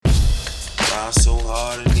Grind so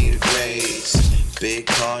hard, I need a raise. Big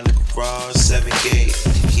car in the garage, 7 gate.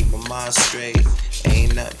 Keep my mind straight,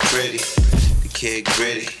 ain't nothing pretty. The kid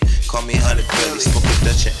gritty, call me Honey Billy. Smoke a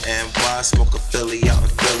Dutch and NY, smoke a Philly out in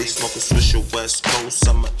Philly. Smoke a Swisher West Coast,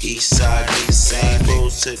 I'm a East Side. Nigga same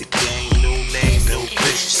rules to the game, new name, new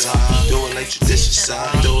bitches. Do it like tradition,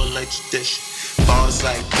 son, do it like tradition. Bars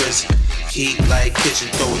like prison, heat like kitchen.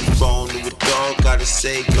 Throw the phone to a dog, gotta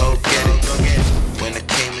say go get it. When I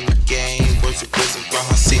came in the game, was a prison for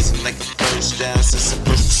her season. Like a first down since the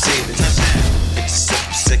first receiving. Hit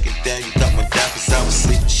the second down, you got my down cause I was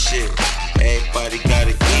sleeping shit. Everybody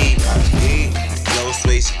gotta eat, Flow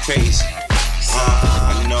Swazy Crazy.